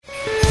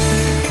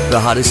The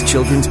hottest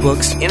children's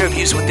books,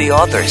 interviews with the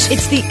authors.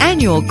 It's the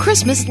annual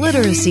Christmas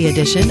Literacy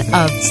edition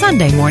of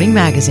Sunday Morning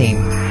Magazine.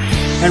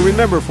 And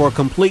remember, for a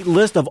complete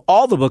list of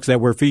all the books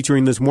that we're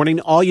featuring this morning,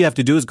 all you have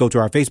to do is go to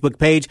our Facebook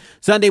page,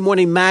 Sunday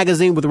Morning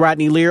Magazine with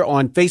Rodney Lear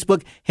on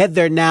Facebook. Head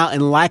there now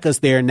and like us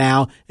there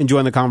now and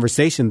join the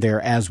conversation there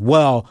as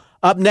well.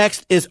 Up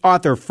next is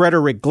author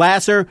Frederick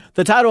Glasser.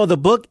 The title of the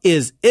book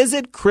is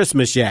It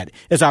Christmas Yet?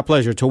 It's our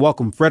pleasure to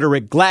welcome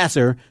Frederick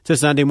Glasser to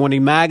Sunday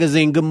Morning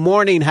Magazine. Good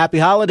morning. Happy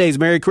holidays.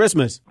 Merry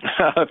Christmas.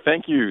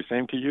 Thank you.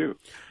 Same to you.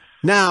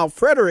 Now,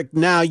 Frederick,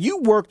 you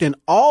worked in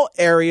all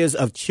areas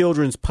of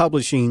children's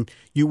publishing.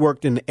 You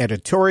worked in the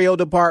editorial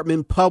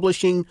department,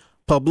 publishing,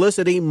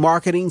 publicity,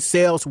 marketing,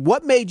 sales.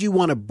 What made you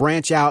want to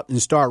branch out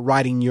and start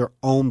writing your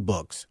own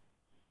books?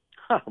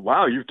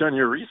 Wow, you've done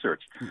your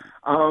research.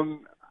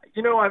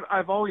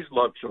 I've always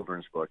loved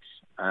children's books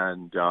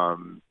and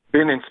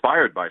been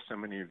inspired by so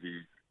many of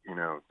the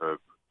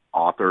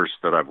authors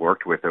that I've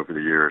worked with over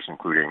the years,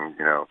 including,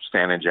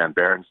 Stan and Jan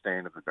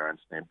Berenstain of the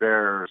Berenstain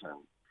Bears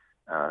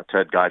and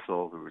Ted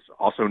Geisel, who's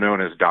also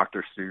known as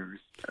Dr. Seuss.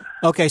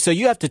 Okay, so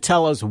you have to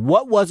tell us,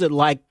 what was it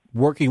like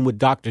working with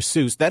Dr.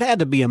 Seuss? That had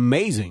to be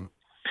amazing.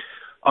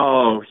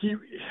 Oh,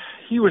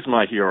 he was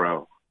my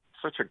hero.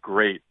 Such a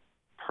great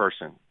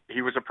person.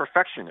 He was a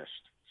perfectionist.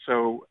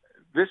 So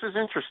this is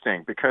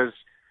interesting because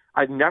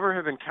I'd never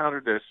have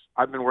encountered this.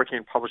 I've been working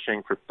in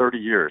publishing for 30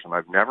 years, and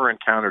I've never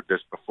encountered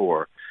this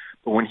before.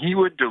 But when he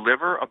would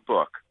deliver a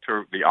book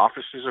to the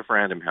offices of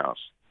Random House,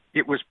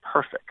 it was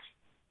perfect.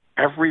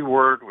 Every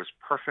word was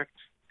perfect.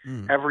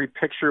 Every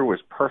picture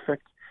was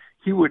perfect.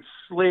 He would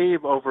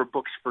slave over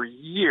books for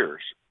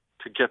years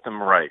to get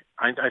them right.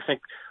 I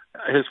think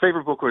his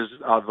favorite book was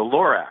The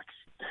Lorax.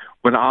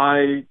 When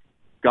I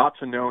got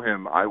to know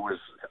him,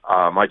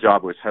 my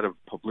job was head of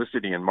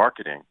publicity and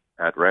marketing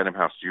at Random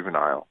House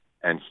Juvenile,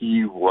 and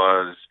he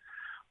was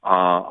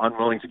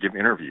unwilling to give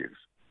interviews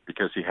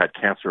because he had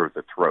cancer of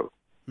the throat.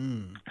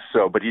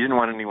 But he didn't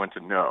want anyone to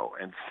know,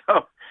 and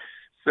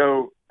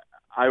so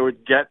I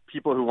would get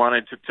people who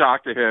wanted to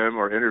talk to him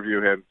or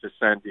interview him to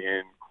send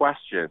in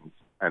questions,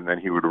 and then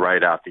he would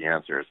write out the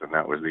answers, and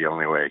that was the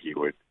only way he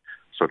would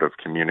sort of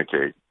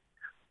communicate.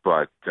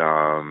 But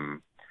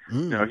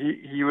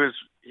he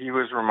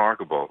was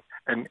remarkable,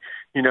 and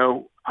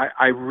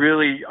I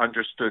really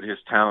understood his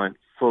talent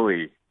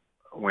fully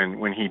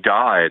when he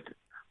died.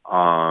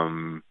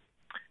 I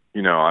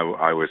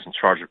was in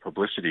charge of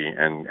publicity,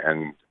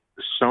 and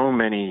so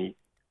many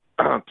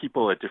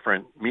people at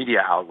different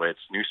media outlets,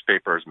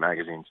 newspapers,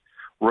 magazines,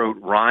 wrote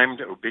rhymed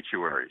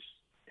obituaries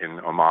in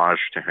homage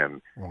to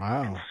him.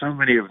 Wow. And so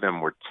many of them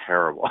were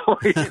terrible.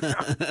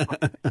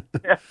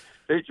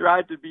 They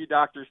tried to be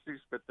Dr. Seuss,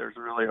 but there's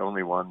really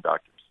only one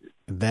Dr. Seuss.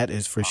 That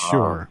is for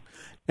sure.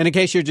 And in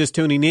case you're just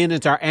tuning in,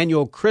 it's our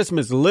annual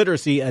Christmas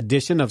Literacy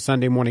edition of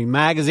Sunday Morning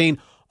Magazine.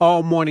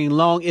 All morning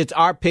long, it's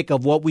our pick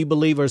of what we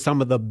believe are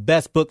some of the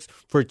best books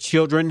for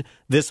children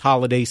this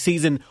holiday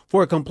season.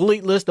 For a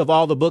complete list of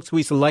all the books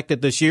we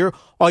selected this year,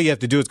 all you have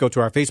to do is go to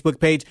our Facebook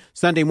page,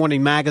 Sunday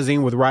Morning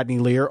Magazine with Rodney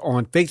Lear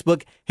on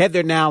Facebook. Head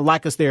there now,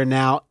 like us there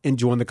now, and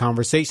join the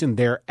conversation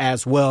there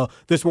as well.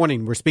 This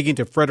morning, we're speaking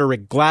to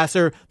Frederick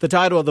Glasser. The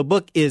title of the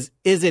book is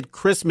It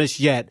Christmas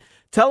Yet?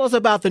 Tell us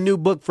about the new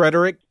book,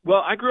 Frederick.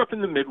 Well, I grew up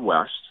in the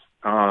Midwest,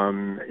 in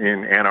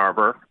Ann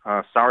Arbor.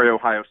 Sorry,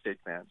 Ohio State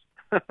fans.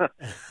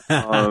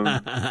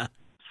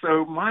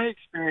 So my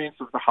experience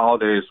of the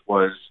holidays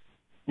was,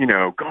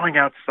 going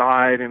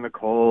outside in the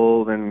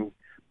cold and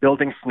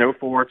building snow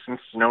forts and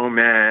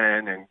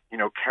snowmen and,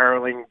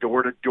 caroling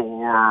door to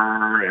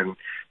door and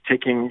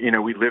taking,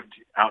 we lived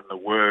out in the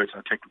woods.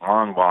 I'd take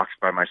long walks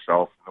by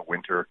myself in the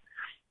winter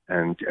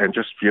and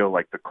just feel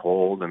like the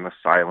cold and the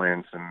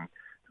silence and,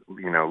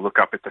 look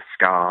up at the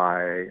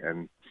sky.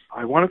 And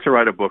I wanted to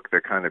write a book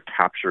that kind of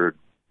captured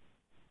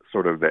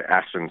sort of the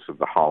essence of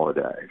the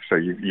holiday. So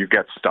you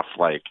get stuff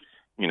like,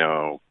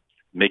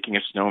 making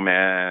a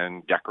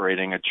snowman,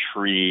 decorating a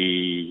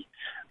tree,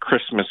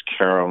 Christmas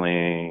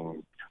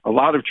caroling, a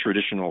lot of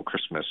traditional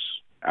Christmas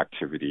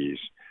activities.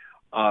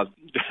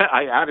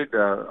 I added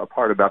a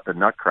part about the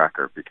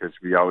Nutcracker because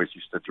we always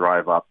used to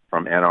drive up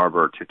from Ann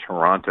Arbor to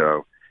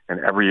Toronto, and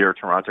every year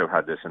Toronto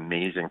had this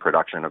amazing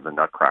production of the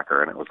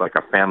Nutcracker, and it was like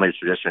a family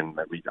tradition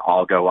that we'd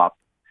all go up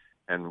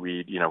and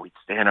we'd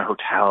stay in a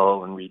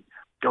hotel and we'd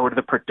go to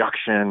the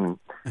production,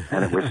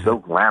 and it was so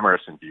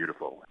glamorous and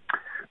beautiful.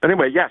 But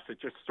anyway, yes,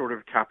 it just sort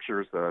of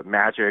captures the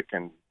magic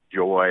and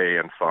joy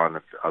and fun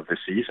of the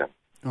season.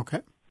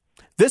 Okay.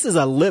 This is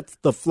a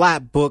Lift the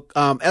Flap book.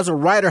 As a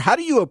writer, how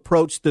do you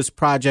approach this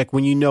project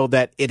when you know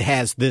that it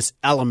has this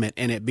element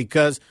in it?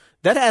 Because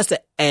that has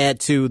to add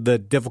to the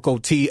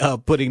difficulty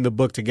of putting the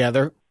book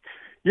together.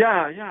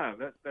 Yeah,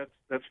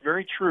 that's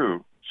very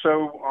true.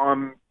 So,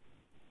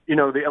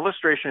 the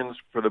illustrations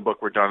for the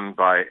book were done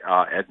by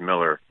Ed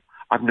Miller.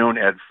 I've known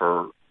Ed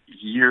for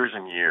years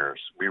and years.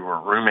 We were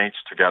roommates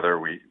together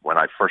when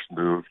I first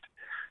moved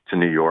to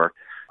New York.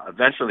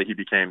 Eventually, he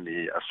became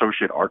the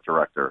associate art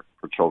director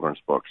for children's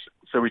books.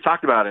 So we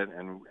talked about it,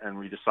 and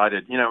we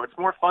decided, it's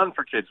more fun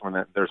for kids when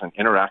there's an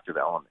interactive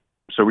element.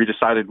 So we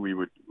decided we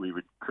would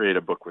create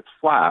a book with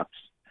flaps.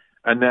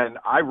 And then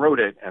I wrote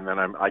it, and then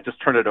I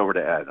just turned it over to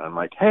Ed. I'm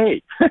like,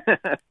 hey, make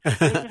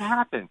it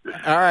happen.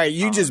 All right,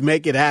 you just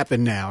make it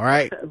happen now,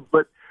 right?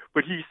 But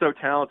he's so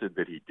talented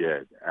that he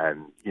did.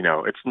 And,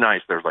 it's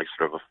nice. There's like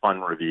sort of a fun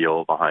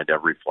reveal behind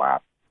every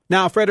flap.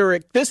 Now,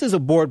 Frederick, this is a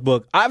board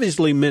book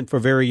obviously meant for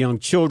very young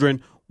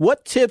children.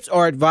 What tips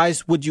or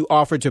advice would you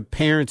offer to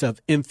parents of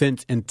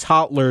infants and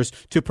toddlers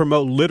to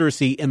promote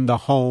literacy in the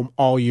home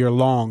all year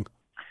long?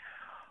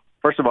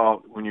 First of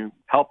all, when you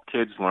help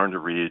kids learn to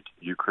read,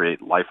 you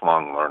create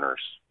lifelong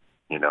learners,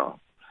 and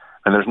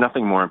there's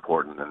nothing more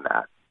important than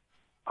that.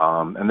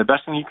 And the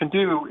best thing you can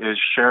do is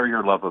share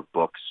your love of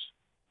books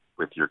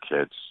with your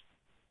kids.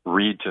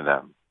 Read to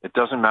them. It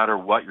doesn't matter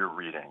what you're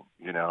reading,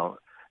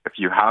 If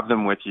you have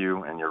them with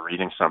you and you're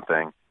reading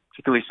something,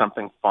 particularly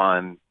something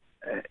fun,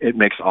 it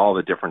makes all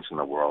the difference in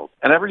the world.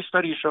 And every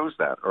study shows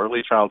that.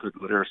 Early childhood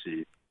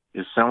literacy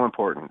is so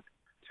important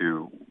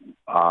to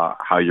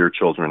how your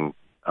children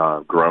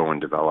grow and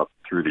develop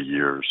through the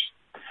years.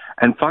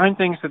 And find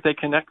things that they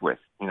connect with.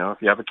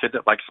 If you have a kid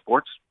that likes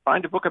sports,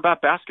 find a book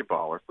about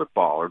basketball or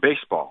football or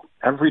baseball.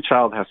 Every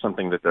child has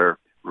something that they're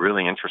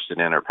really interested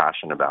in or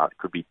passionate about. It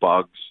could be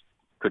bugs,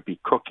 could be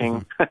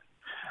cooking.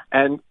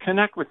 And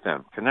connect with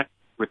them. Connect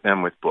with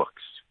them with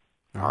books.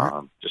 All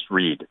right. Just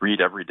read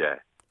every day.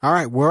 All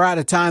right, we're out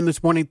of time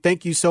this morning.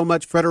 Thank you so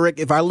much, Frederick.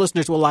 If our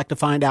listeners would like to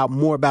find out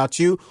more about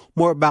you,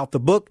 more about the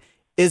book,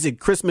 Is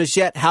It Christmas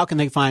Yet? How can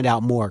they find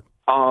out more?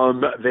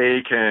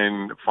 They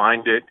can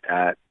find it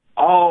at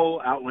all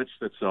outlets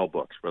that sell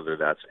books, whether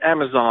that's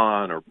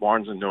Amazon or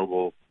Barnes &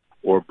 Noble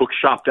or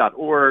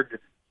bookshop.org.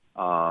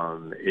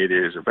 It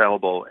is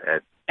available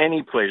at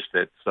any place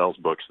that sells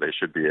books. They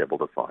should be able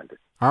to find it.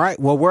 All right.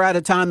 Well, we're out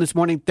of time this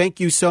morning. Thank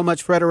you so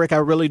much, Frederick. I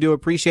really do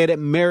appreciate it.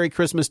 Merry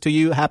Christmas to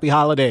you. Happy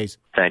holidays.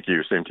 Thank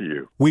you. Same to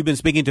you. We've been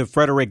speaking to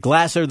Frederick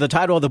Glasser. The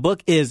title of the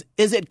book is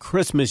It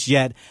Christmas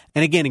Yet?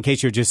 And again, in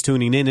case you're just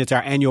tuning in, it's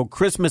our annual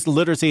Christmas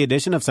literacy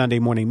edition of Sunday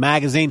Morning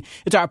Magazine.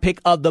 It's our pick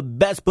of the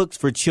best books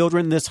for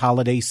children this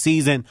holiday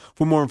season.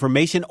 For more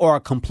information or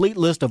a complete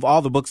list of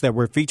all the books that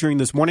we're featuring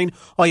this morning,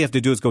 all you have to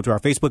do is go to our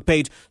Facebook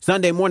page,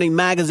 Sunday Morning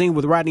Magazine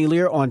with Rodney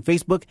Lear on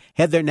Facebook.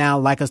 Head there now,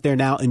 like us there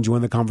now, and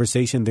join the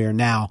conversation there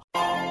now.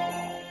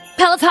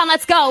 Peloton,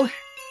 let's go!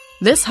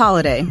 This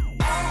holiday,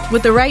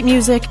 with the right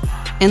music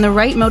and the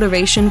right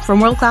motivation from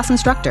world-class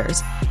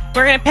instructors,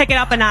 we're going to pick it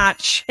up a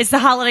notch. It's the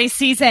holiday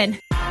season.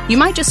 You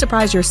might just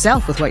surprise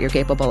yourself with what you're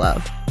capable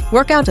of.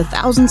 Work out to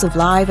thousands of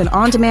live and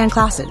on-demand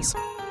classes,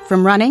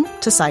 from running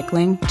to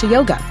cycling to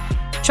yoga.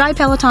 Try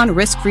Peloton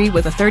risk-free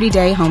with a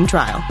 30-day home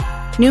trial.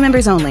 New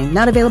members only,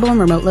 not available in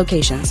remote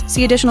locations.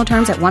 See additional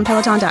terms at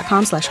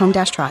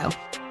onepeloton.com/home-trial.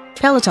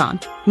 Peloton,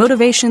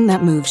 motivation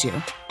that moves you.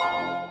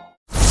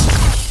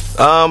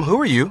 Who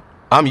are you?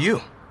 I'm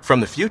you, from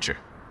the future.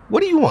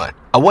 What do you want?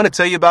 I want to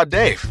tell you about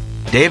Dave.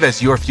 Dave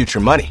has your future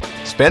money.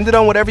 Spend it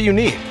on whatever you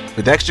need.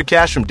 With extra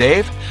cash from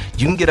Dave,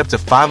 you can get up to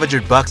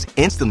 $500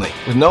 instantly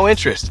with no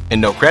interest and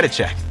no credit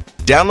check.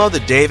 Download the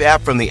Dave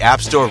app from the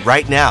App Store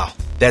right now.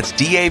 That's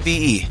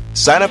DAVE.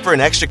 Sign up for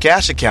an extra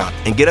cash account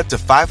and get up to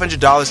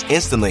 $500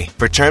 instantly.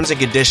 For terms and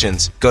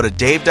conditions, go to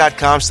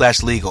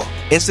dave.com/legal.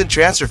 Instant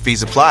transfer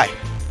fees apply.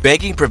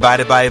 Banking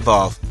provided by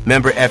Evolve.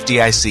 Member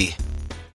FDIC.